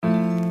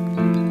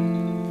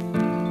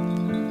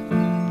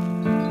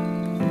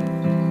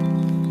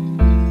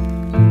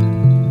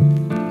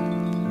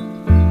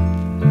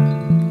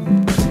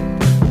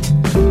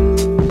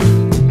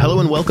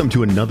Welcome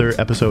to another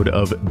episode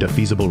of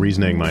Defeasible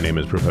Reasoning. My name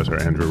is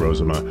Professor Andrew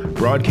Rozema,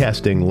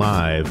 broadcasting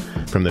live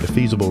from the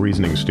Defeasible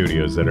Reasoning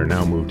studios that are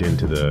now moved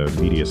into the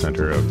Media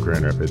Center of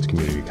Grand Rapids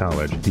Community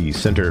College, the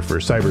Center for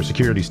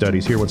Cybersecurity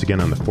Studies, here once again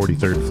on the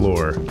 43rd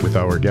floor with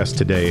our guest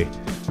today,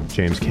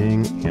 James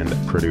King, and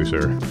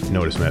producer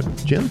Noah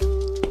Smith. Jim,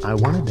 I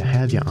wanted to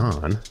have you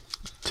on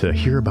to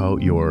hear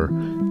about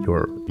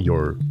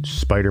your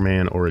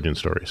Spider-Man origin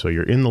story. So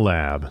you're in the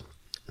lab,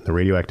 the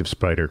radioactive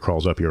spider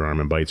crawls up your arm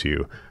and bites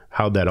you.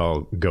 How'd that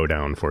all go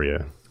down for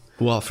you?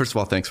 Well, first of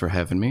all, thanks for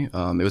having me.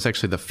 It was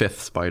actually the fifth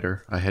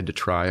spider. I had to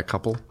try a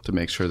couple to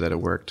make sure that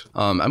it worked.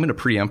 I'm going to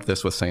preempt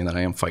this with saying that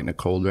I am fighting a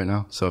cold right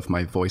now. So if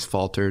my voice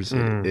falters,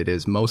 it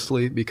is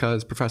mostly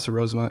because Professor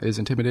Rozema is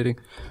intimidating,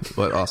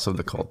 but also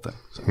the cold thing.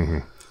 So. Mm-hmm.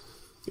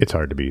 It's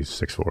hard to be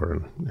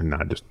 6'4" and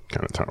not just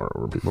kind of tower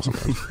over people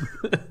sometimes.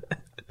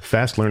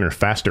 Fast learner,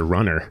 faster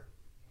runner.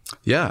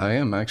 Yeah, I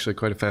am actually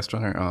quite a fast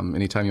runner.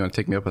 Anytime you want to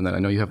take me up on that, I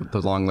know you have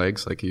the long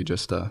legs like you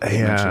just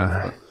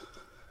mentioned.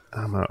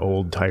 I'm an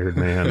old, tired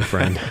man,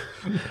 friend.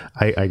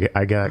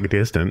 I got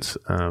distance.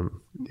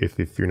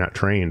 If you're not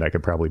trained, I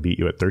could probably beat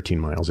you at 13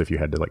 miles if you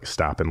had to like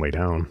stop and lay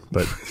down.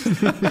 But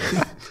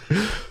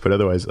but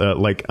otherwise,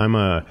 like I'm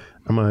a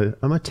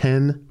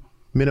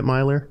 10-minute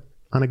miler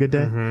on a good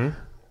day.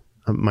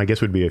 Mm-hmm. My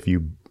guess would be if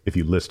you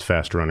list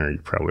fast runner,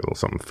 you're probably a little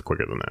something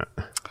quicker than that.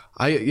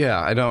 I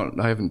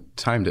haven't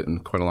timed it in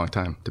quite a long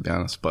time, to be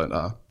honest. But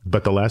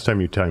the last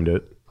time you timed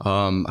it,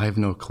 I have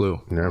no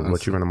clue. You know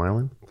what you run a mile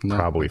in? No,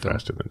 probably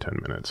faster than 10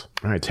 minutes.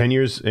 All right, 10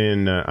 years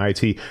in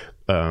IT.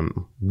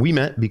 We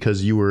met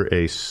because you were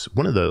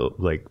one of the,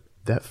 like,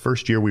 that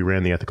first year we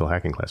ran the ethical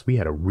hacking class, we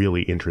had a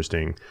really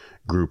interesting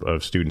group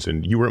of students,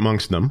 and you were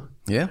amongst them.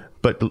 Yeah.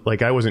 But,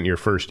 like, I wasn't your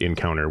first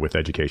encounter with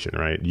education,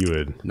 right? You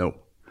had... No.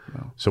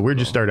 So where'd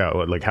you start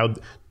out? Like, how...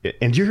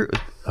 And you're...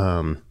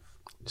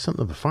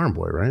 something of a farm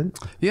boy, right?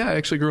 Yeah, I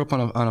actually grew up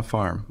on a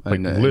farm. Like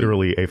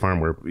literally a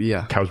farm where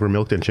cows were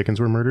milked and chickens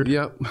were murdered?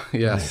 Yep.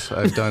 Yes. Nice.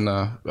 I've done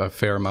a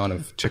fair amount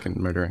of chicken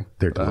murdering.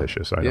 They're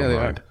delicious. I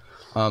don't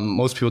mind.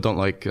 Most people don't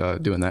like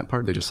doing that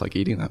part. They just like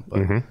eating them.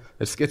 But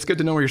it's good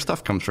to know where your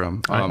stuff comes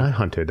from. I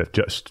hunted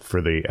just for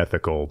the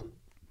ethical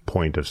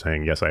point of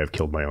saying, yes, I have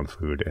killed my own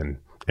food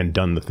and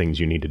done the things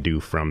you need to do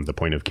from the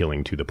point of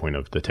killing to the point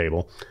of the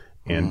table.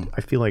 And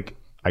I feel like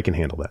I can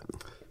handle that.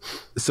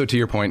 So to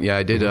your point, yeah,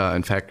 I did,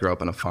 in fact, grow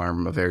up on a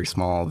farm, a very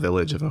small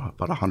village of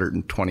about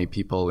 120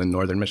 people in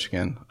northern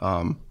Michigan.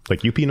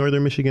 Like UP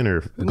northern Michigan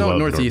or? No,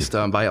 northeast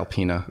by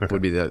Alpena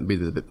would be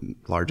the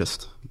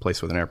largest place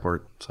with an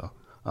airport. So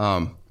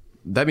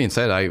that being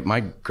said, my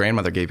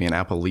grandmother gave me an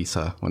apple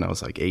Lisa when I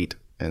was like 8,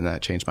 and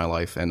that changed my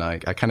life. And I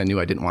kind of knew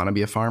I didn't want to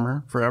be a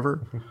farmer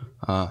forever.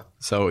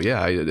 So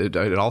yeah,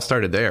 it all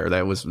started there.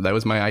 That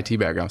was my IT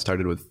background.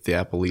 Started with the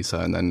apple Lisa,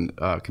 and then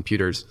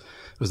computers.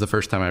 It was the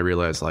first time I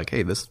realized, like,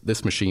 hey,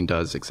 this machine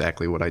does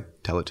exactly what I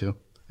tell it to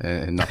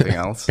and nothing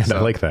else. And I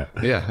like that.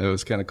 Yeah, it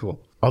was kind of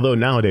cool. Although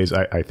nowadays,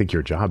 I think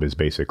your job is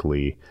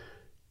basically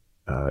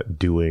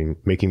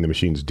making the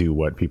machines do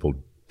what people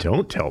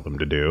don't tell them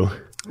to do.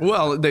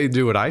 Well, they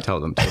do what I tell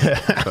them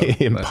to. So,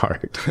 in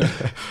part.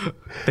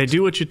 They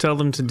do what you tell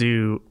them to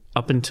do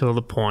up until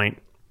the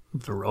point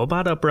of the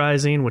robot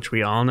uprising, which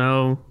we all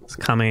know is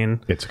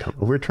coming. It's coming.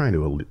 We're trying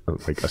to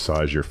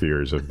assuage your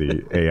fears of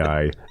the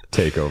AI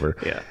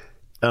takeover. Yeah.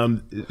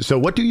 So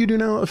what do you do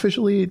now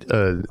officially?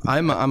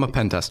 I'm a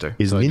pen tester.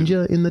 Is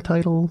Ninja in the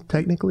title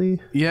technically?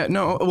 Yeah,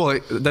 no. Well,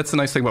 that's the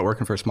nice thing about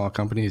working for a small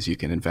company is you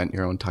can invent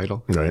your own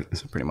title. Right.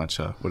 So pretty much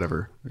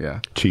whatever.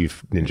 Yeah.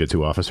 Chief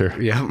Ninjutsu Officer.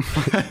 Yeah.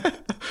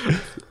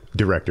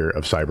 Director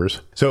of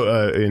Cybers.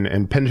 So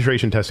in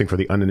penetration testing for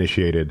the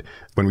uninitiated,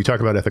 when we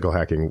talk about ethical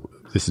hacking,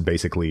 this is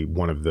basically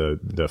one of the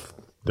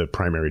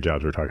primary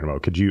jobs we're talking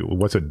about.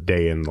 What's a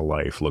day in the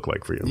life look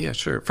like for you? Yeah,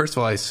 sure. First of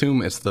all, I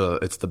assume it's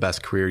the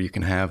best career you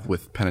can have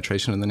with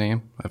penetration in the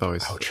name. I've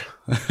always. Ouch.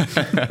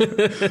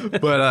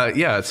 But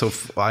yeah, so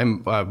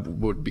I'm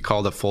would be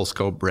called a full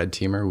scope red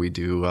teamer.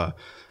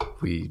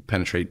 We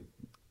penetrate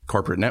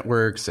corporate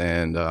networks,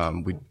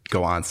 and we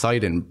go on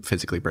site and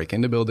physically break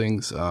into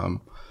buildings.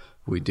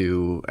 We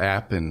do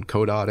app and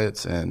code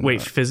audits and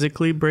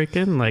physically break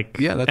in?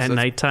 Like at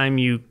nighttime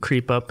you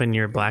creep up in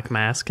your black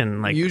mask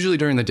and like usually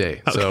during the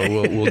day. Okay.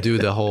 So we'll do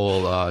the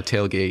whole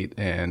tailgate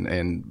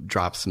and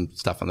drop some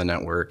stuff on the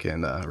network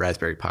and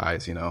Raspberry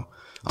Pis, you know.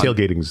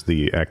 Tailgating's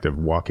the act of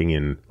walking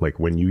in, like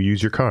when you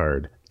use your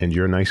card and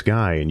you're a nice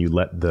guy and you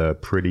let the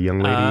pretty young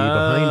lady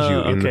behind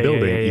you in the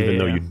building, even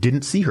though you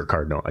didn't see her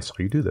card. No, I saw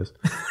you do this.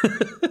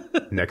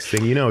 Next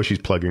thing you know, she's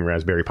plugging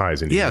Raspberry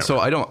Pis into so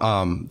I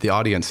don't, the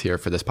audience here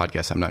for this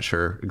podcast, I'm not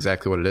sure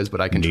exactly what it is,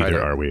 but I can try to.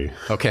 Neither are we.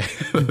 Okay.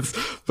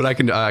 But I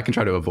can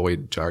try to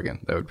avoid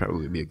jargon. That would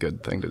probably be a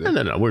good thing to do.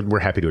 No. We're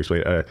happy to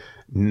explain.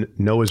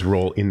 Noah's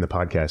role in the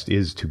podcast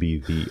is to be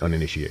the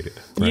uninitiated.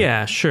 Right?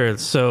 Yeah, sure.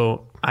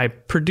 So I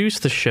produce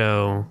the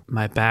show.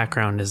 My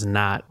background is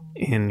not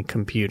in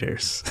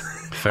computers.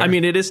 I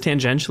mean, it is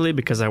tangentially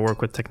because I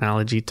work with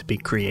technology to be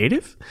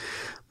creative,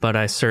 but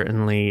I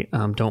certainly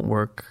don't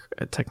work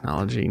at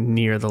technology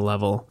near the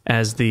level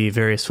as the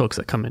various folks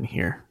that come in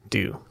here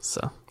do.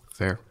 So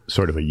Fair.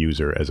 Sort of a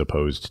user as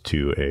opposed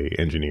to a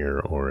engineer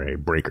or a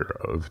breaker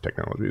of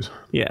technologies.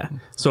 yeah.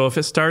 So if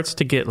it starts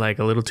to get like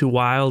a little too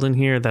wild in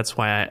here, that's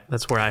where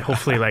I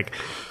hopefully like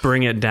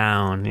bring it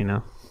down, you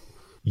know.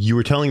 You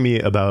were telling me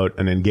about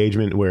an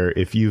engagement where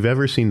if you've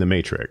ever seen The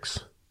Matrix,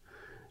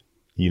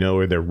 you know,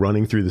 where they're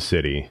running through the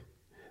city,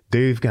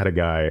 they've got a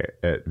guy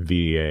at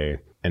VDA,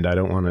 and I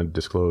don't want to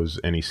disclose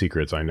any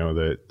secrets. I know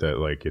that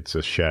like it's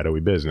a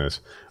shadowy business,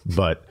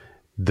 but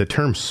the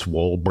term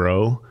swole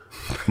bro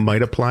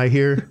might apply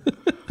here.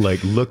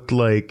 Like, looked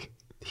like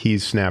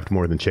he's snapped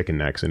more than chicken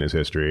necks in his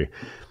history.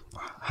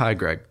 Hi,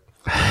 Greg.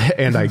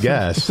 And I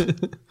guess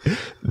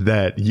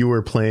that you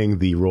were playing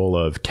the role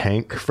of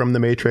Tank from The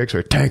Matrix,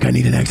 or Tank, I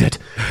need an exit.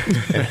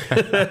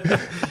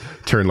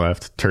 Turn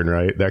left, turn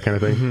right, that kind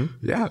of thing.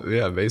 Mm-hmm.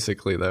 Yeah.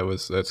 Basically,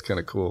 that's kind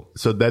of cool.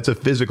 So that's a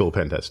physical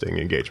pen testing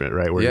engagement,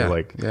 right? Where you're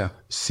like,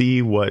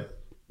 see what,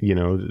 you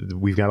know,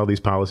 we've got all these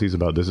policies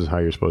about this is how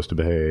you're supposed to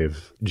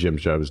behave.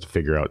 Jim's job is to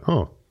figure out,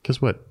 oh, guess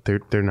what?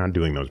 They're not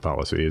doing those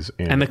policies.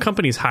 And the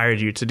company's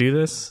hired you to do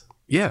this?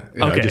 Yeah.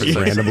 Okay. Just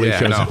randomly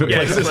shows up.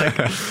 Yeah, it's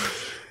like,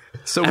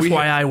 so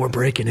FYI, we're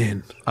breaking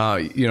in.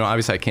 You know,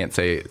 obviously I can't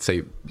say,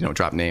 you know,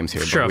 drop names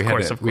here. Sure, but of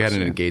course. We had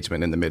an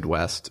engagement in the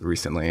Midwest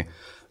recently.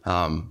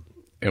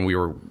 And we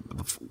were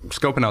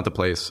scoping out the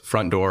place.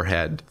 Front door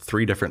had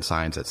 3 different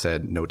signs that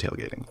said no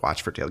tailgating,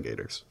 watch for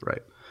tailgaters,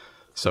 right?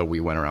 So we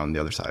went around the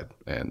other side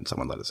and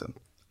someone let us in.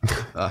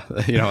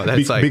 You know,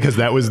 that's because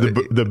that was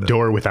the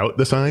door without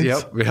the signs.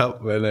 Yep,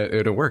 and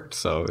it worked.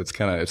 So it's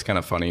kind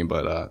of funny,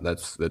 but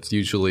that's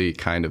usually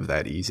kind of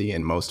that easy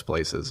in most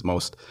places,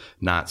 most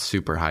not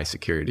super high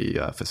security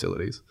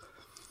facilities.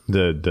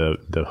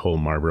 The whole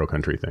Marlboro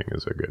Country thing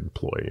is a good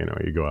ploy. You know,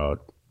 you go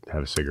out,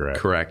 have a cigarette,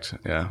 correct?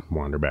 Yeah,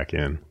 wander back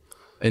in.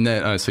 And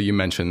then, so you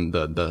mentioned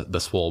the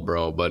swole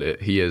bro,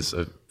 but he is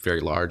a very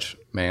large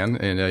man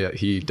and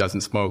he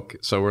doesn't smoke.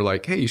 So we're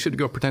like, hey, you should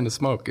go pretend to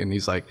smoke. And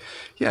he's like,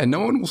 yeah, no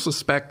one will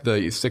suspect the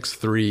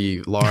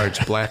 6'3"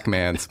 large black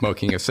man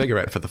smoking a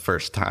cigarette for the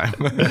first time.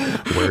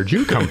 Where'd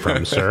you come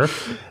from, sir?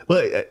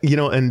 Well, you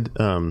know, and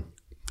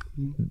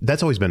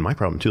that's always been my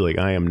problem too. Like,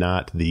 I am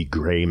not the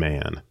gray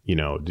man, you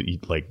know,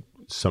 like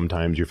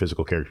sometimes your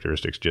physical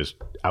characteristics just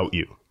out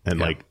you.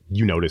 And like,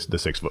 you notice the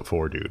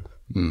 6'4" dude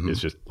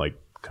is just like,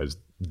 because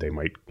they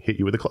might hit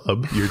you with a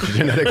club. You're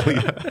genetically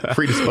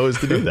predisposed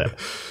to do that.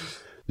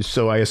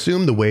 So I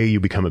assume the way you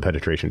become a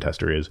penetration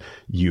tester is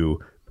you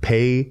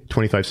pay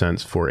 25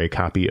 cents for a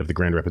copy of the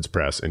Grand Rapids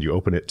Press and you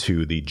open it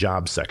to the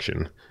jobs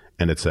section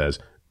and it says,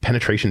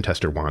 penetration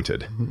tester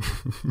wanted.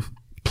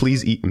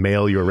 Please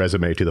mail your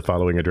resume to the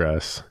following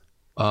address.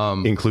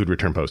 Include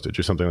return postage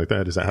or something like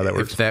that. Is that how that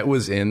works? If that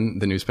was in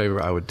the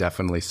newspaper, I would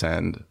definitely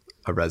send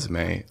a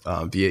resume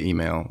via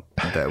email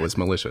that was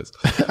malicious.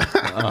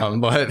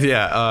 But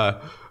yeah,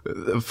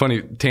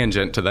 funny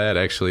tangent to that,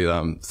 actually,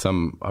 a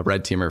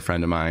red teamer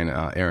friend of mine,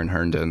 Aaron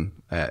Herndon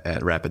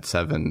at Rapid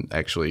 7,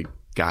 actually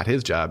got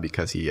his job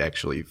because he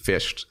actually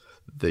fished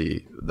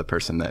the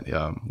person that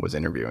was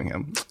interviewing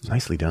him.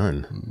 Nicely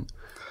done.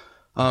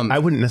 I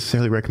wouldn't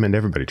necessarily recommend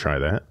everybody try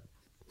that.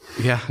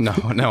 Yeah, no,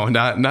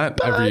 not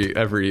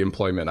every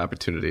employment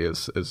opportunity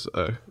is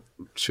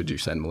should you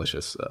send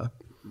malicious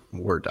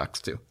Word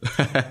docs to.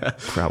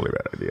 Probably a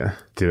bad idea.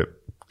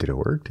 Did it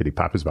work? Did he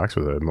pop his box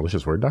with a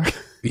malicious Word doc?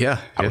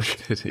 Yeah.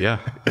 Yeah.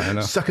 I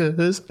know.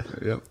 Suckers.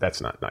 Yep. That's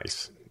not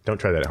nice. Don't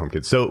try that at home,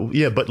 kids. So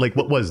yeah, but like,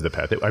 what was the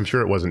path? I'm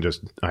sure it wasn't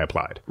just I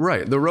applied.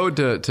 Right. The road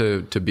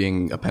to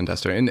being a pen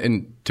tester,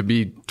 and to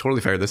be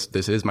totally fair, this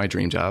is my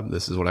dream job.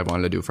 This is what I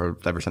wanted to do for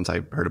ever since I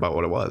heard about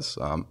what it was.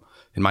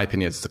 In my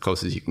opinion, it's the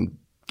closest you can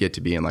get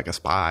to being like a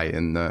spy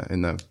in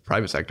the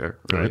private sector.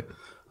 Right.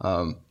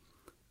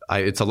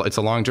 It's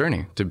a long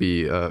journey to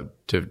be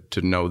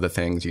to know the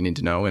things you need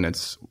to know, and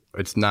it's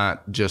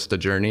not just a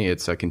journey;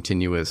 it's a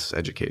continuous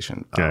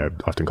education. I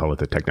often call it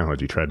the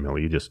technology treadmill.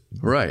 You just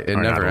it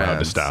never allowed ends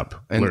to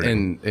stop.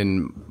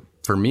 And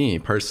for me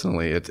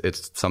personally,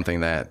 it's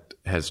something that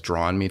has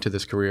drawn me to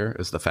this career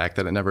is the fact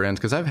that it never ends.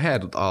 Because I've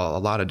had a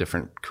lot of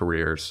different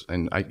careers,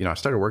 and I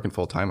started working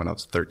full time when I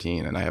was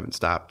 13, and I haven't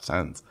stopped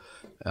since.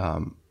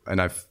 And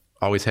I've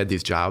always had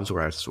these jobs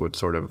where I would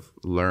sort of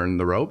learn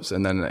the ropes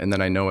and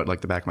then I know it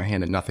like the back of my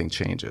hand and nothing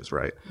changes.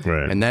 Right.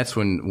 And that's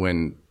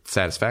when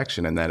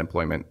satisfaction in that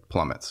employment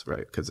plummets,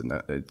 right? Because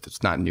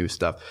it's not new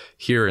stuff.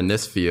 Here in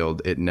this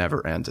field, it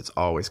never ends. It's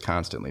always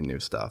constantly new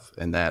stuff.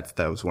 And that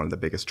was one of the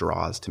biggest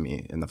draws to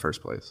me in the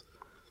first place.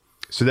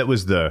 So that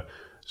was the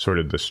sort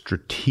of the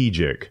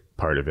strategic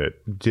part of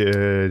it.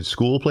 Did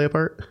school play a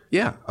part?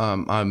 Yeah.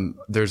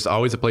 There's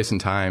always a place and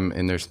time,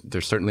 and there's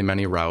certainly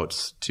many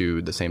routes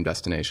to the same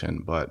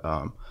destination, but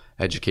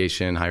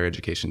higher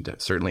education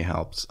certainly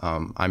helps.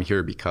 I'm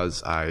here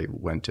because I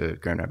went to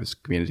Grand Rapids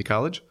Community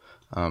College.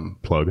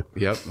 Plug.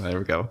 Yep. There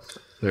we go.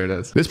 There it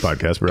is. This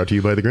podcast brought to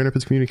you by the Grand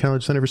Rapids Community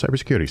College Center for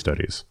Cybersecurity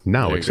Studies,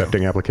 now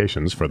accepting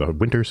applications for the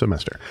winter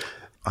semester.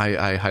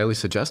 I highly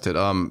suggest it.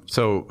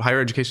 So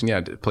higher education,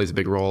 it plays a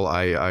big role.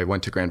 I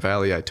went to Grand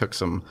Valley. I took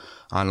some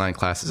online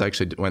classes. I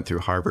actually went through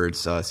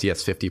Harvard's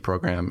CS50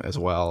 program as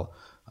well.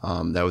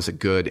 That was a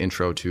good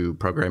intro to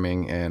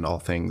programming and all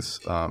things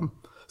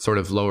sort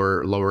of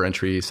lower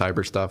entry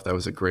cyber stuff. That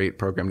was a great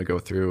program to go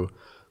through.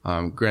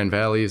 Grand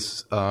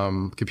Valley's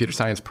computer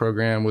science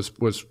program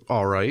was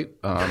all right.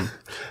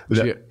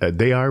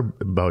 They are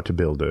about to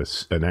build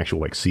an actual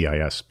like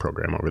CIS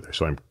program over there,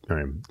 so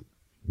I'm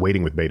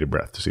waiting with bated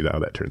breath to see how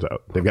that turns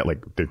out.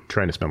 They're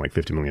trying to spend like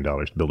 $50 million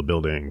to build a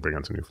building, bring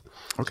on some new.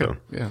 Okay, so.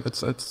 Yeah,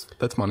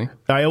 that's money.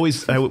 I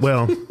always like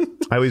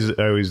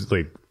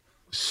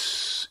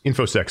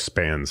InfoSec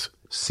spans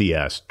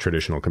CS,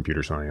 traditional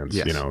computer science,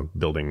 yes.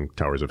 Building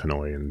towers of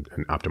Hanoi and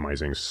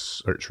optimizing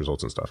search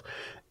results and stuff.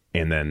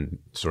 And then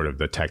sort of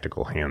the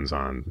technical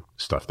hands-on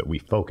stuff that we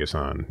focus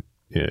on,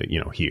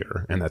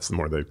 here. And that's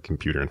more the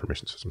computer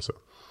information system. So,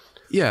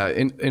 yeah,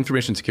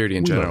 information security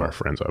in general. Love our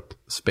friends up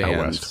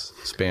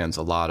spans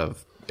a lot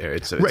of.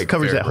 It's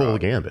covers that whole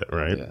gambit,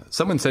 right? Yeah.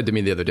 Someone said to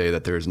me the other day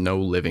that there's no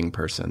living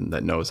person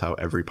that knows how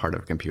every part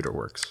of a computer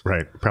works.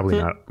 Right. Probably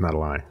not a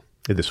lie.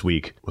 This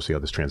week, we'll see how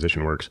this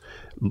transition works.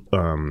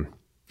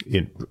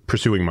 In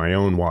pursuing my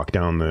own walk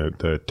down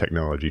the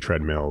technology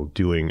treadmill,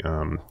 doing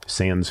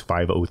SANS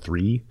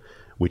 503,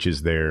 which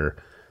is their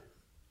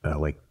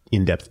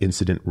in-depth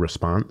incident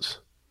response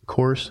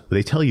course.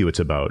 They tell you it's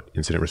about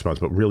incident response,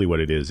 but really what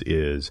it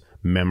is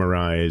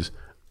memorize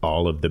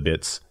all of the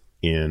bits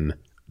in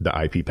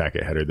the IP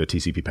packet header, the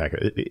TCP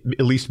packet,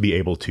 at least be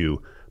able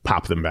to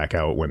pop them back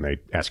out when they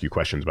ask you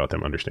questions about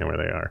them, understand where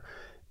they are.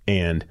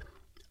 And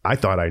I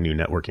thought I knew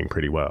networking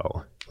pretty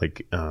well.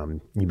 Like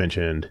you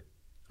mentioned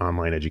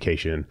online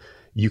education.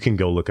 You can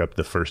go look up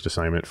the first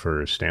assignment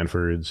for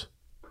Stanford's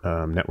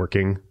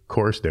networking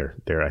course.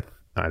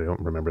 I don't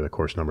remember the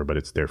course number, but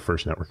it's their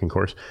first networking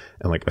course.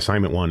 And like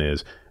assignment 1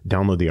 is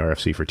download the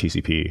RFC for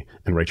TCP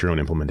and write your own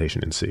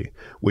implementation in C,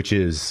 which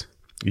is,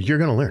 you're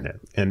going to learn it.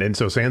 And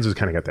so SANS has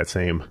kind of got that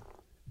same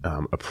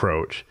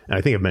approach. And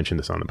I think I've mentioned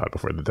this on the pod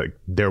before, that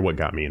they're what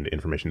got me into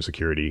information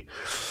security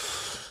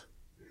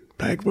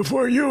back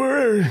before you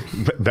were,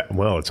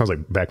 well, it sounds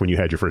like back when you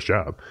had your first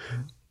job.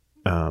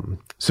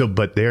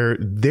 But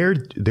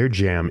their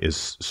jam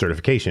is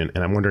certification,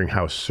 and I'm wondering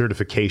how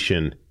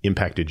certification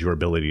impacted your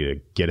ability to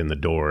get in the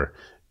door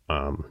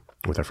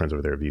with our friends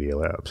over there at VDA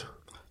Labs.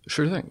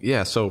 Sure thing.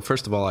 Yeah. So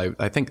first of all,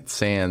 I think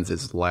SANS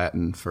is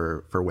Latin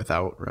for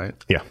without, right?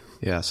 Yeah.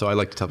 Yeah. So I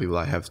like to tell people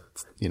I have,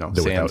 the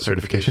SANS without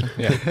certification.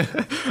 Yeah.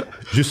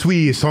 Je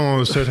suis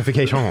sans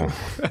certification.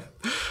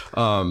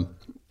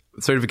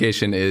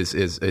 Certification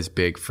is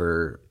big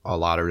for a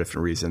lot of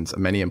different reasons.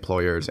 Many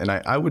employers, and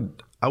I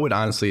would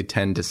honestly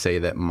tend to say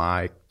that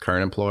my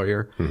current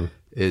employer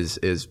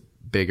is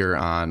bigger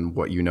on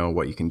what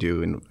you can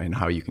do and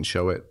how you can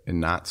show it, and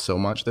not so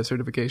much the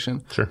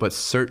certification. Sure. But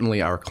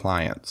certainly our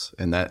clients,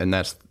 and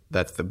that's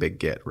the big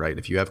get, right?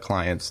 If you have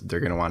clients,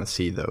 they're going to want to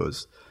see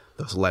those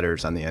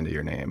letters on the end of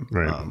your name.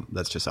 Right.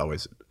 That's just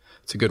always,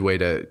 it's a good way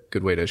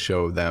to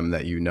show them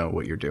that you know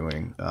what you're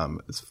doing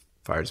as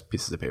far as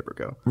pieces of paper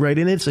go. Right,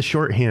 and it's a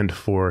shorthand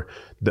for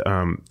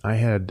the. I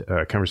had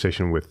a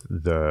conversation with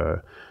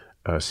the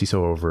CISO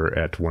over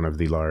at one of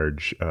the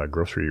large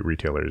grocery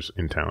retailers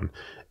in town.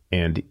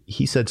 And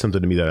he said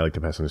something to me that I like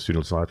to pass on to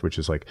students a lot, which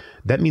is like,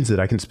 that means that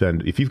I can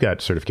spend, if you've got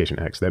certification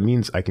X, that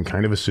means I can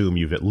kind of assume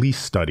you've at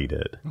least studied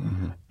it.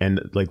 Mm-hmm.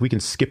 And like, we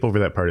can skip over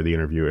that part of the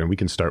interview and we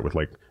can start with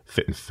like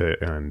fit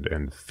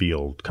and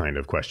field kind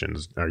of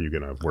questions. Are you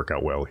going to work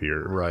out well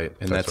here? Right.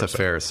 And that's a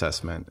fair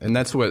assessment. And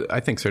that's what I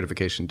think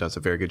certification does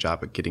a very good job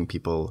at getting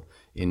people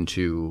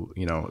into,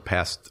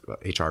 past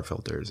HR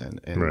filters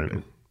and right.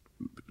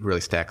 Really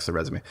stacks the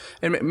resume.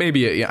 And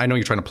maybe, I know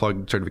you're trying to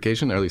plug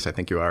certification, or at least I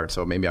think you are.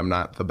 So maybe I'm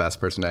not the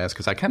best person to ask,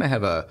 because I kind of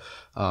have a...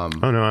 oh,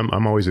 no,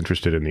 I'm always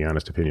interested in the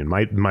honest opinion.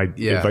 My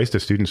advice to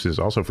students is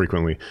also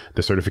frequently,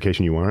 the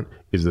certification you want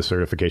is the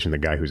certification the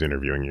guy who's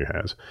interviewing you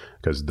has.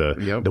 Because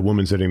the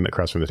woman sitting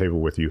across from the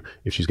table with you,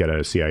 if she's got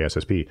a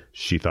CISSP,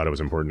 she thought it was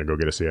important to go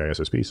get a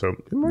CISSP. So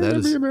it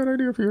might be a bad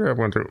idea for you to have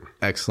one too.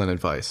 Excellent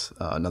advice.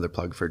 Another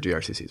plug for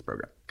GRCC's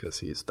program, because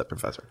he's the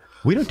professor.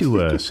 We don't do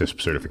a CISP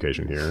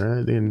certification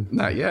here.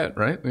 Not yet,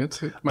 right? It might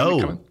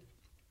be coming.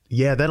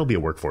 Yeah, that'll be a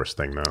workforce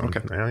thing though. Okay.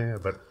 Yeah,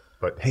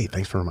 but hey,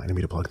 thanks for reminding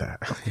me to plug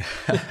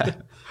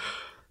that.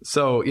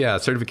 So yeah,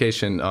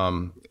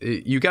 certification,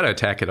 you got to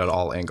attack it at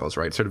all angles,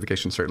 right?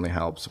 Certification certainly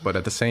helps, but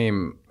in the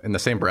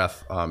same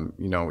breath,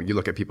 you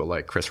look at people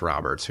like Chris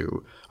Roberts,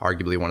 who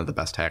arguably one of the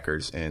best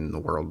hackers in the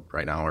world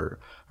right now, or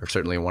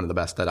certainly one of the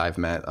best that I've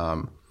met,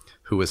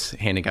 who was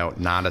handing out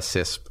not a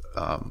CISP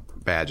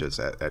badges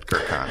at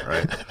KurzCon,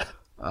 right?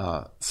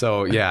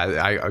 So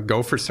yeah, I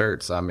go for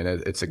certs. I mean,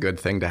 it's a good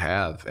thing to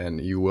have,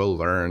 and you will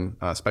learn,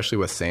 especially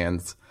with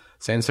SANS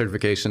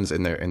certifications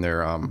in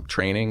their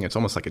training. It's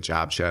almost like a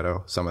job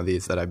shadow. Some of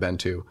these that I've been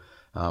to,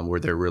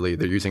 where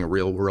they're using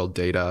real world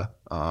data.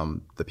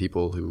 The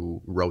people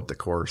who wrote the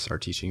course are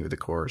teaching you the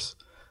course,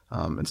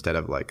 instead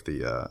of like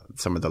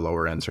some of the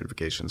lower end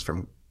certifications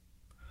from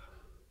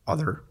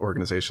other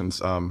organizations.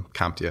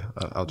 CompTIA,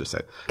 I'll just say.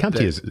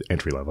 CompTIA is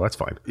entry level. That's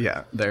fine.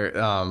 Yeah,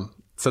 they're.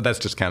 So that's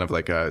just kind of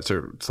like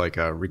it's like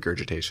a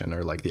regurgitation,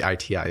 or like the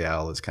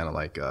ITIL is kind of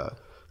like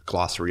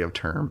glossary of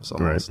terms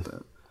almost.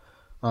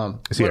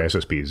 Right.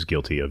 CISSP is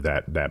guilty of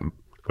that.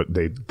 But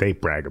they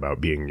brag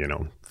about being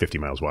 50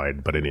 miles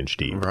wide but an inch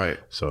deep. Right.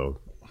 So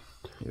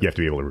you have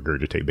to be able to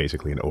regurgitate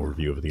basically an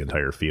overview of the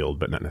entire field,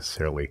 but not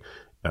necessarily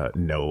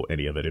know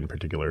any of it in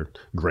particular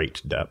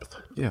great depth.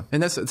 Yeah,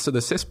 and so the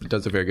CISP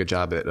does a very good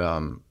job at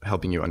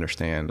helping you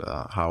understand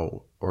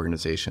how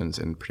organizations,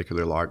 in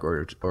particular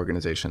large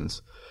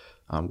organizations,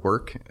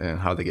 work and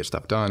how they get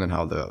stuff done and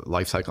how the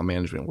lifecycle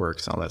management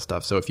works and all that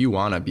stuff. So if you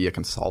want to be a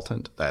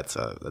consultant, that's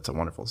a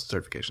wonderful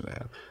certification to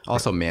have.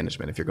 Also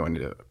management, if you're going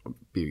to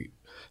be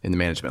in the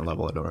management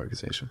level at an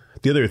organization.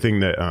 The other thing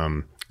that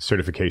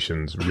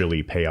certifications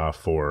really pay off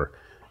for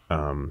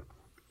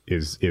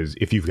is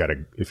if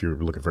you're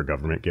looking for a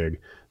government gig,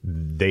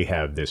 they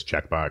have this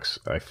checkbox.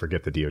 I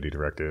forget the DoD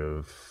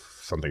directive,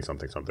 something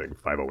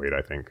 508,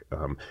 I think.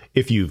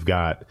 If you've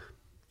got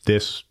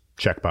this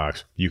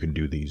checkbox, you can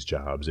do these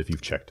jobs. If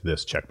you've checked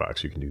this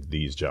checkbox, you can do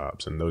these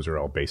jobs, and those are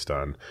all based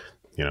on,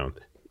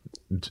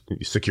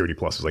 Security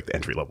Plus is like the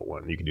entry level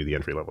one. You can do the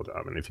entry level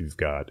job, and if you've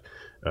got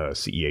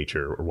CEH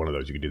or one of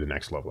those, you can do the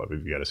next level up. If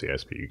you've got a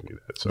CISP, you can do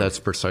that. So that's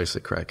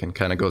precisely correct, and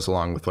kind of goes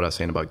along with what I was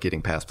saying about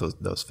getting past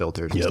those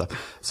filters and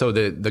stuff. So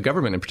the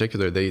government in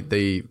particular,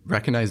 they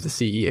recognize the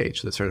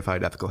CEH, the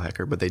Certified Ethical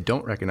Hacker, but they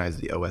don't recognize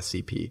the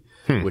OSCP,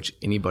 which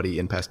anybody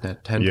in pen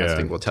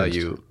testing will tell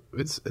you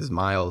is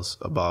miles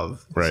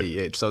above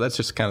CEH. So that's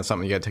just kind of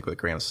something you got to take with a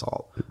grain of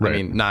salt. Right. I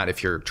mean, not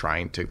if you're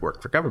trying to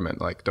work for government.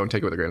 Like, don't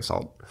take it with a grain of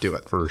salt. Do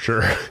it. For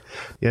sure.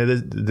 Yeah,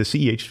 the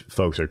CEH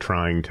folks are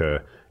trying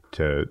to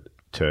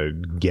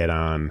get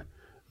on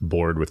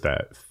board with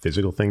that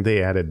physical thing.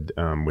 They added,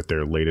 with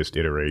their latest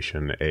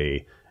iteration,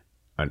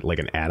 like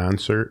an add-on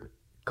cert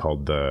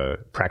called the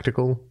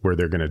practical, where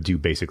they're going to do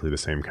basically the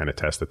same kind of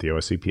test that the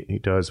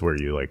OSCP does, where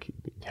you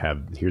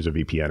here's a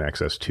VPN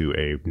access to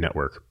a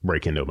network,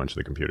 break into a bunch of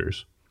the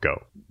computers,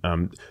 go.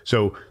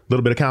 So a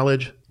little bit of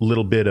college, a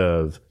little bit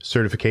of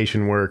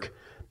certification work.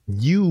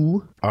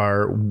 You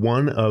are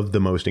one of the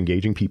most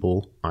engaging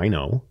people I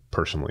know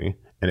personally.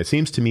 And it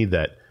seems to me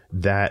that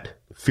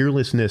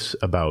fearlessness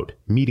about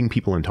meeting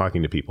people and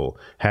talking to people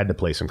had to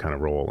play some kind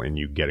of role in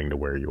you getting to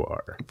where you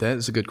are. That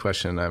is a good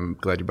question. I'm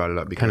glad you brought it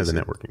up. Because kind of the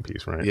networking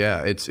piece, right?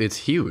 Yeah, it's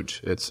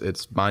huge.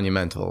 It's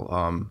monumental.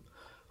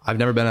 I've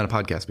never been on a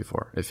podcast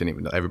before. If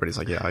everybody's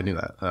like, yeah, I knew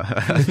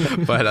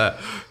that. But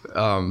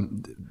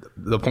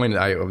the point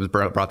I was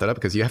brought that up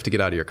because you have to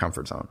get out of your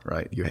comfort zone,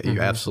 right? You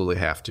absolutely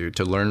have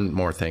to learn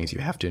more things. You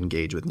have to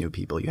engage with new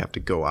people. You have to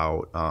go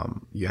out.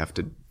 You have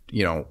to.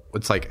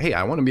 It's like, hey,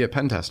 I want to be a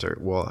pen tester.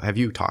 Well, have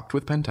you talked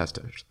with pen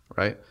testers,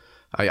 right?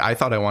 I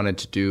thought I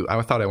wanted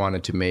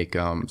to make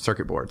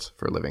circuit boards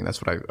for a living.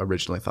 That's what I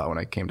originally thought when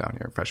I came down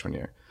here freshman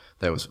year.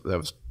 I was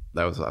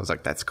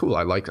like, that's cool.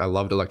 I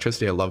loved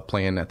electricity. I loved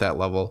playing at that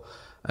level.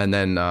 And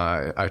then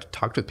I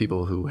talked with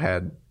people who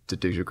had the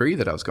degree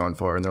that I was going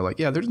for, and they're like,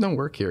 yeah, there's no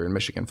work here in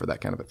Michigan for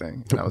that kind of a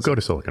thing. And I was go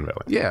to Silicon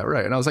Valley. Yeah,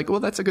 right. And I was like, well,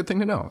 that's a good thing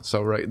to know.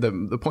 So, right,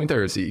 the point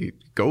there is you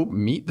go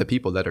meet the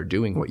people that are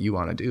doing what you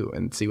want to do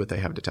and see what they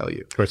have to tell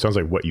you. Or it sounds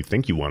like what you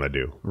think you want to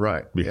do.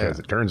 Right. Because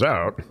it turns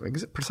out.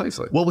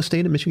 Precisely. Well, was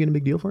staying in Michigan a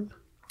big deal for you?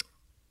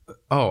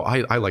 Oh,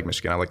 I like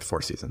Michigan. I like the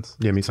Four Seasons.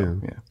 Yeah, me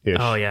too. So, yeah.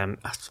 Oh, yeah.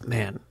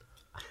 Man.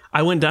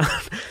 I went down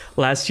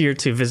last year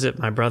to visit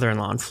my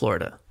brother-in-law in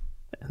Florida.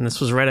 And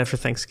this was right after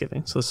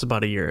Thanksgiving. So this is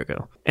about a year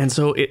ago. And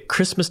so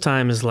Christmas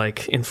time is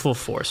like in full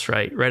force,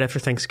 right? Right after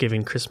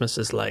Thanksgiving, Christmas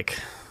is like,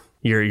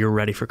 you're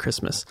ready for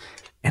Christmas.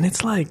 And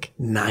it's like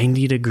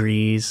 90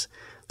 degrees.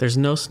 There's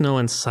no snow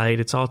in sight.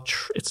 It's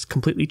it's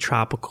completely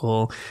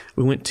tropical.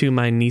 We went to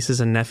my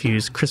nieces and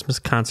nephews' Christmas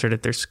concert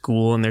at their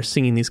school, and they're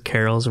singing these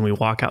carols, and we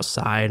walk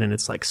outside, and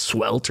it's like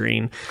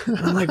sweltering. And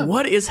I'm like,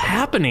 what is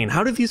happening?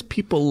 How do these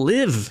people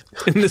live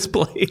in this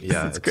place?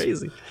 Yeah, it's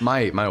crazy.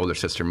 My older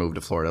sister moved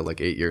to Florida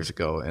like 8 years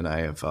ago, and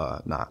I have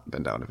not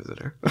been down to visit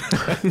her.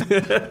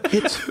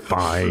 It's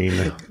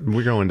fine.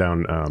 We're going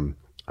down.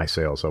 I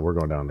sail, so we're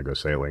going down to go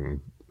sailing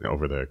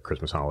over the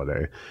Christmas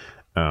holiday.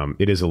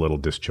 It is a little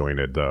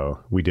disjointed, though.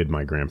 We did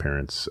my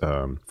grandparents'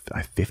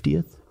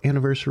 50th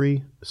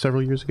anniversary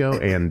several years ago,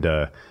 and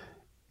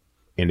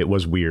it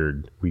was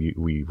weird.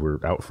 We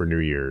were out for New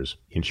Year's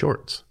in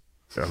shorts.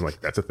 So I'm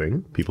like, that's a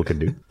thing people can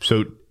do.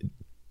 So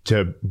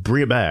to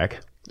bring it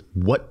back,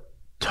 what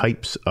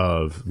types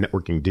of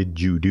networking did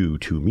you do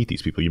to meet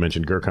these people? You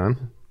mentioned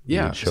GERCON.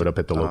 Yeah. You showed up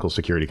at the local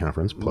security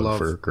conference. Love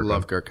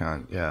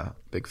GERCON. Yeah.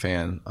 Big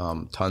fan.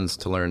 Tons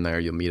to learn there.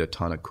 You'll meet a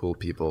ton of cool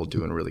people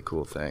doing really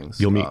cool things.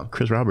 You'll meet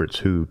Chris Roberts,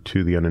 who,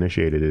 to the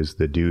uninitiated, is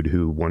the dude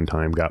who one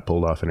time got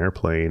pulled off an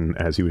airplane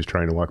as he was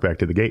trying to walk back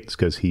to the gates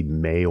because he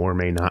may or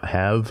may not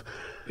have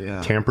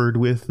tampered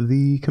with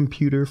the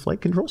computer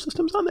flight control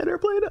systems on that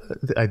airplane.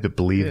 I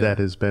believe that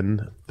has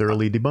been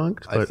thoroughly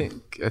debunked. But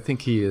I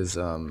think he is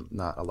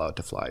not allowed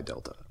to fly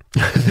Delta.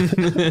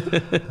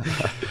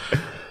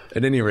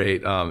 At any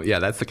rate,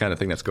 that's the kind of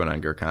thing that's going on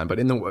in GERCON. But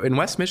in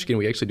West Michigan,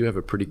 we actually do have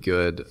a pretty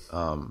good.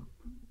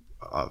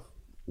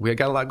 We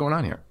got a lot going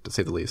on here, to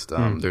say the least.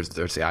 There's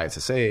the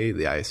ISSA,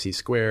 the ISC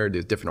Squared.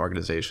 There's different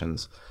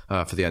organizations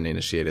for the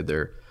uninitiated.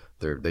 They're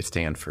they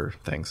stand for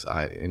things,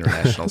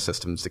 International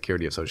Systems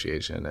Security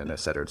Association, and et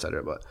cetera, et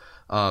cetera. But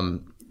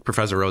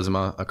Professor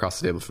Rozema across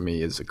the table from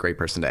me is a great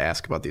person to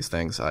ask about these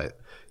things.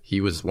 He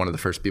was one of the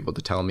first people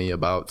to tell me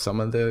about some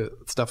of the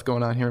stuff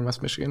going on here in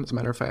West Michigan, as a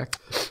matter of fact.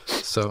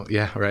 So,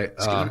 yeah, right.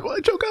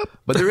 Choke up.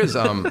 But there is,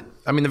 I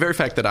mean, the very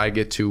fact that I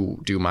get to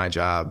do my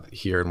job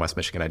here in West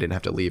Michigan, I didn't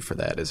have to leave for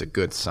that, is a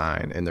good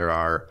sign. And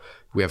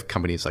we have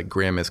companies like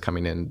Grimm is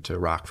coming into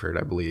Rockford,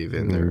 I believe.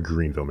 And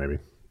Greenville, maybe.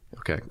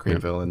 Okay,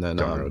 Greenville. Yeah. And then,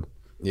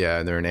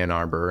 and they're in Ann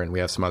Arbor. And we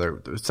have some other,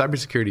 the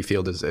cybersecurity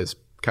field is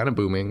kind of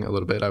booming a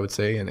little bit, I would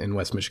say, in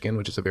West Michigan,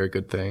 which is a very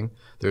good thing.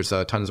 There's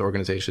tons of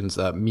organizations.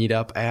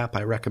 Meetup app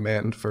I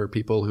recommend for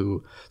people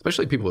who,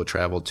 especially people who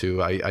travel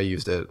to. I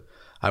used it.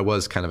 I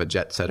was kind of a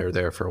jet setter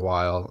there for a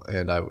while,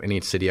 and in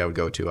each city I would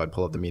go to, I'd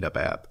pull up the Meetup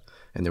app,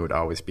 and there would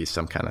always be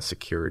some kind of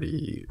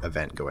security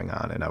event going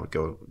on, and I would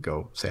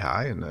go say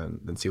hi and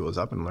then see what was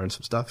up and learn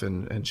some stuff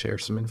and share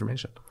some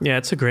information. Yeah,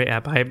 it's a great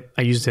app. I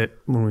used it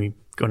when we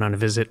go down to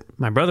visit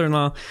my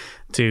brother-in-law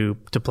to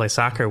play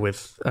soccer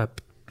with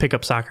pick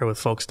up soccer with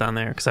folks down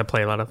there, because I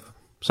play a lot of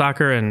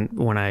soccer, and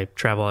when I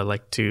travel I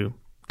like to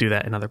do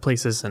that in other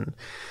places, and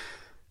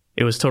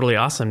it was totally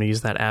awesome to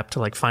use that app to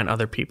like find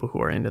other people who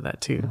are into that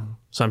too.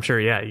 So I'm sure,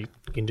 you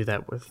can do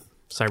that with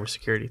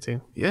cybersecurity too.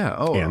 Yeah.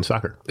 Oh, and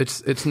soccer.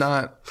 It's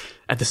not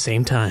at the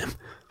same time.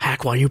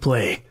 Hack while you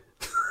play.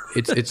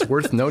 It's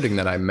worth noting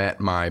that I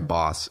met my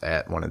boss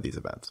at one of these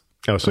events.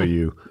 Oh, so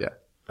you,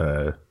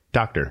 yeah,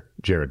 Dr.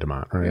 Jared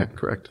DeMont, right? Yeah,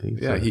 correct.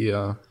 He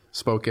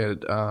spoke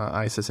at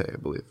ISSA, I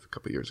believe, a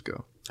couple of years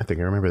ago. I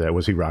think I remember that.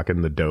 Was he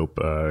rocking the dope?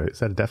 Is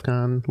that a DEF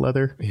CON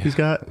leather he's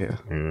got?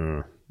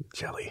 Yeah.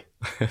 Jelly.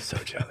 So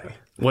jelly.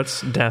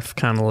 What's DEF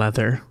CON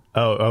leather?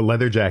 Oh, a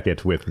leather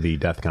jacket with the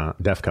DEF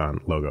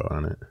CON logo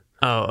on it.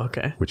 Oh,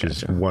 okay. Which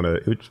is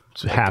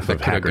half of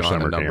Hacker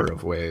Summer Camp. A number Camp.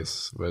 of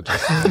ways. But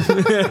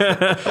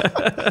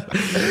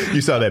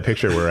you saw that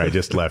picture where I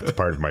just left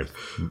part of my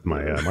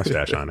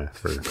mustache on it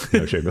for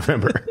No Shave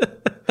November.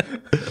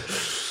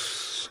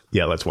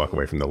 Yeah, let's walk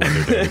away from the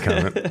leather jacket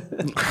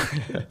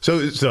comment.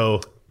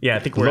 So yeah, I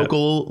think we're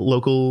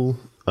local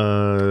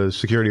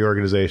security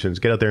organizations,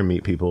 get out there and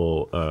meet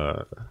people.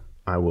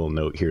 I will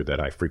note here that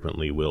I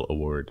frequently will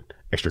award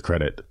extra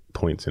credit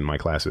points in my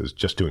classes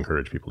just to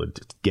encourage people to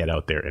just get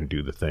out there and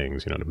do the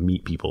things, to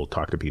meet people,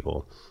 talk to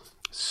people.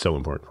 So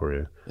important for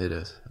you. It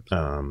is.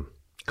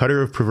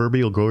 Cutter of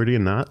proverbial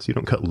Gordian knots. You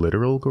don't cut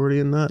literal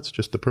Gordian knots,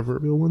 just the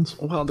proverbial ones.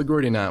 Well, the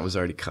Gordian knot was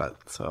already cut,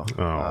 so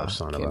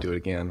can't do it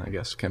again. I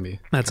guess can be.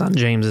 That's on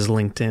James's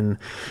LinkedIn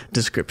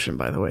description,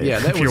 by the way.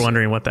 Yeah, if you're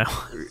wondering what that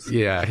was.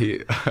 Yeah,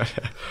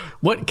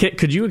 What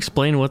could you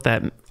explain what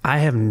that? I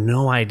have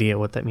no idea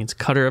what that means.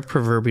 Cutter of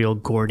proverbial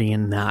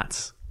Gordian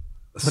knots.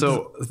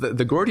 So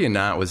the Gordian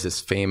knot was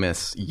this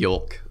famous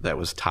yoke that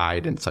was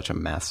tied in such a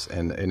mess,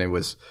 and it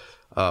was.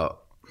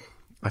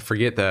 I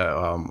forget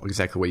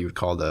exactly what you would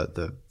call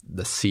the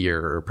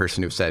seer or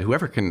person who said,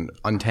 whoever can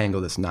untangle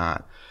this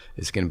knot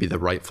is going to be the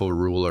rightful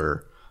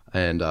ruler.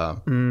 And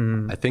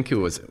I think it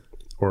was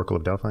Oracle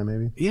of Delphi,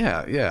 maybe?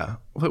 Yeah.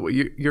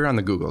 You're on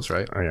the Googles,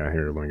 right? Oh, yeah.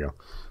 Here, let me go.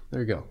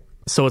 There you go.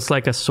 So it's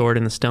like a sword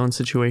in the stone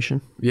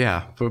situation?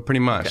 Yeah, but pretty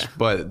much. Okay.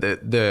 But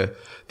the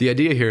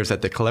idea here is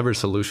that the clever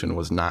solution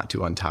was not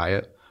to untie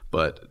it,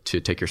 but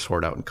to take your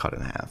sword out and cut it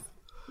in half.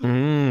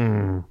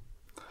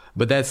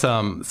 But that's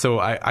so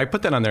I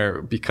put that on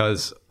there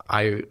because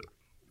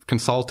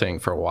consulting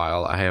for a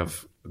while.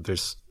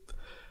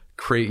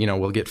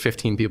 We'll get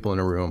 15 people in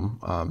a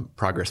room,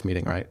 progress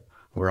meeting, right?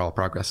 Where all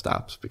progress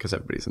stops because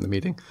everybody's in the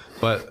meeting.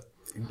 But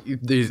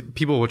these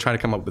people will try to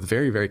come up with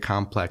very, very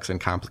complex and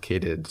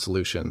complicated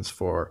solutions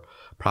for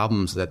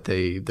problems that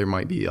there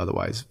might be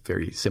otherwise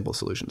very simple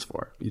solutions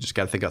for. You just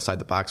got to think outside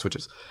the box, which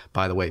is,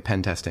 by the way,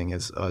 pen testing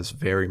is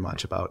very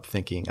much about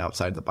thinking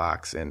outside the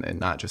box and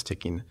not just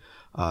taking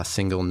a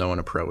single known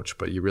approach,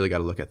 but you really got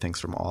to look at things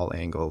from all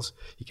angles.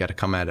 You got to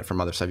come at it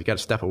from other side. You got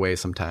to step away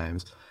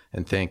sometimes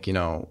and think,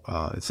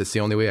 is this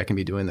the only way I can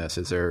be doing this?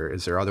 Is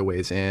there other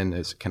ways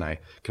in? Can I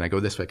go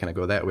this way? Can I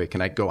go that way?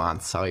 Can I go on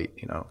site?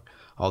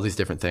 All these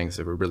different things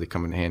that would really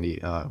come in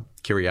handy.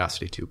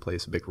 Curiosity too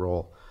plays a big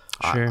role.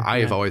 Sure, I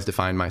have always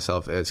defined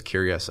myself as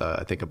curious.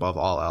 I think above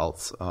all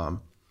else.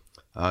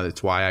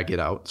 It's why I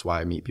get out. It's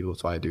why I meet people.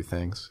 It's why I do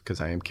things,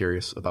 because I am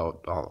curious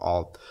about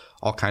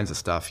all kinds of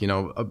stuff.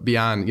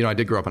 Beyond, I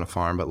did grow up on a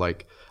farm,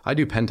 but I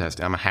do pen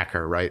testing. I'm a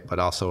hacker, right? But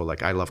also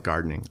I love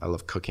gardening. I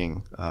love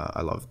cooking.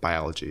 I love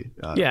biology.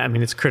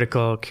 It's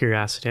critical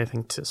curiosity, I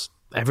think, to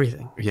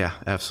everything. Yeah,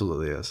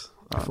 absolutely is.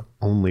 If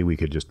only we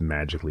could just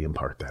magically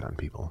impart that on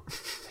people.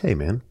 Hey,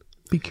 man,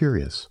 be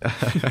curious. All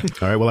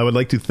right. Well, I would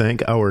like to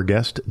thank our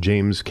guest,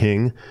 James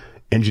King,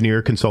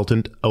 engineer,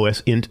 consultant,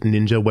 OS Int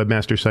Ninja,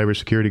 webmaster,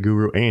 cybersecurity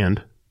guru,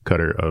 and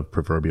cutter of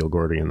proverbial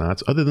Gordian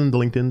knots. Other than the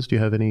LinkedIn's, do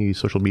you have any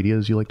social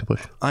medias you like to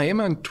push? I am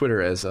on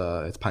Twitter as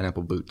it's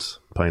Pineapple Boots.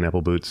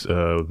 Pineapple Boots.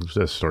 That's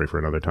a story for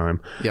another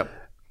time. Yep.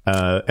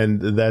 And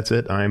that's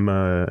it. I'm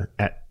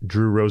at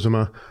Drew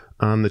Rozema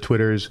on the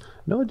Twitters.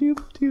 Noah, do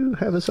you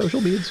have a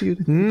social media?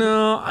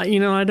 No,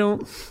 I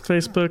don't.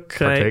 Facebook.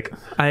 Partake?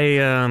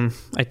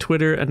 I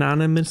Twitter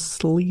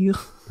anonymously.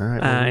 All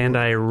right, and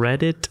I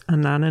Reddit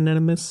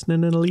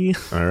anonymously.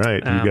 All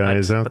right, you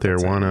guys out there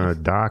want to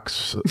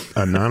dox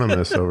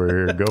Anonymous over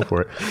here, go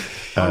for it.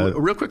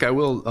 Real quick, I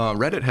will.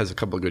 Reddit has a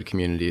couple of good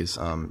communities.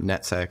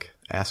 NetSec,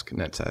 Ask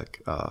NetSec,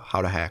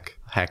 How to Hack,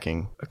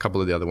 Hacking, a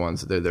couple of the other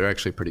ones. They're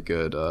actually pretty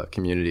good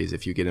communities.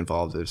 If you get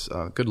involved, there's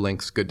good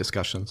links, good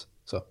discussions.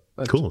 So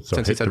cool. So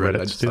since you said Reddit,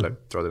 I just too. thought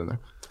I'd throw that in there.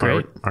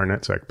 Great. Our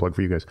NetSec plug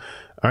for you guys.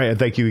 All right, and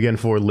thank you again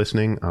for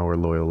listening, our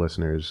loyal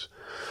listeners.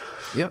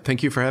 Yeah,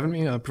 thank you for having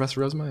me,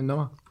 Professor Rozema and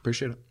Noah.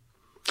 Appreciate it.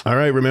 All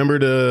right, remember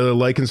to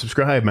like and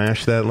subscribe.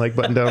 Mash that like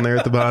button down there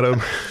at the bottom.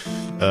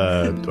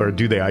 Or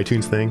do the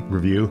iTunes thing.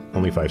 Review.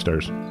 Only 5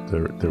 stars.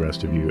 The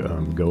rest of you,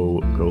 go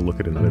look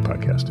at another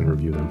podcast and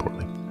review them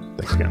poorly.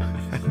 Thanks again.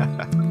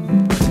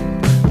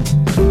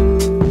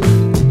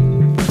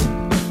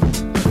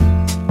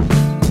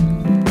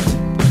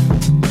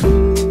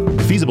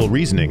 Feasible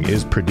Reasoning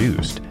is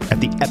produced at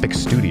the Epic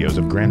Studios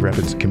of Grand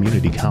Rapids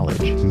Community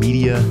College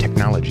Media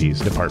Technologies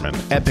Department.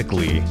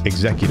 Epically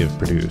executive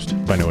produced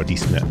by Noah D.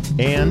 Smith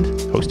and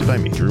hosted by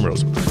me, Drew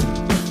Rosen.